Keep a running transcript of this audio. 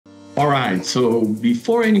All right, so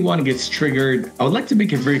before anyone gets triggered, I would like to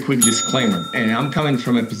make a very quick disclaimer. And I'm coming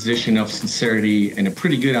from a position of sincerity and a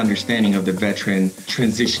pretty good understanding of the veteran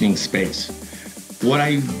transitioning space. What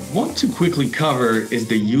I want to quickly cover is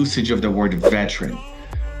the usage of the word veteran.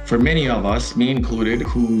 For many of us, me included,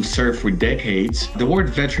 who served for decades, the word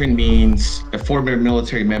veteran means a former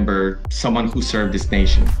military member, someone who served this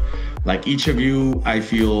nation. Like each of you, I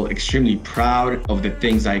feel extremely proud of the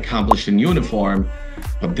things I accomplished in uniform,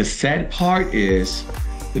 but the sad part is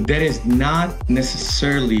that is not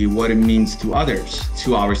necessarily what it means to others,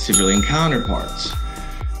 to our civilian counterparts.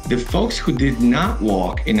 The folks who did not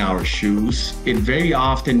walk in our shoes, it very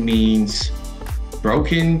often means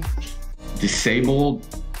broken, disabled,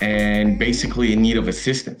 and basically in need of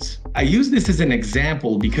assistance. I use this as an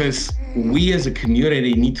example because we as a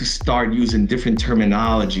community need to start using different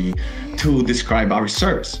terminology to describe our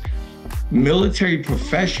service. Military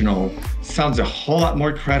professional sounds a whole lot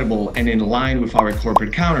more credible and in line with our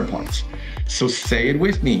corporate counterparts. So say it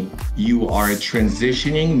with me. You are a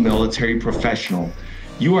transitioning military professional.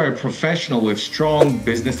 You are a professional with strong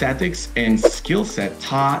business ethics and skill set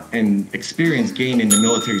taught and experience gained in the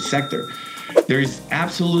military sector. There's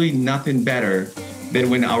absolutely nothing better than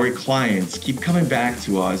when our clients keep coming back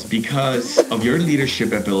to us because of your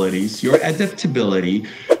leadership abilities, your adaptability,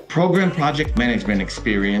 program project management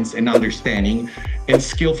experience and understanding, and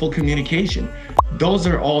skillful communication. Those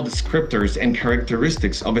are all descriptors and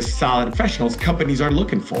characteristics of a solid professionals companies are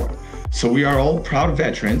looking for. So we are all proud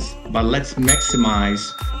veterans, but let's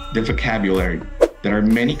maximize the vocabulary. There are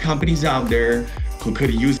many companies out there who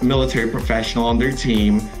could use military professional on their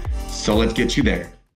team, so let's get you there.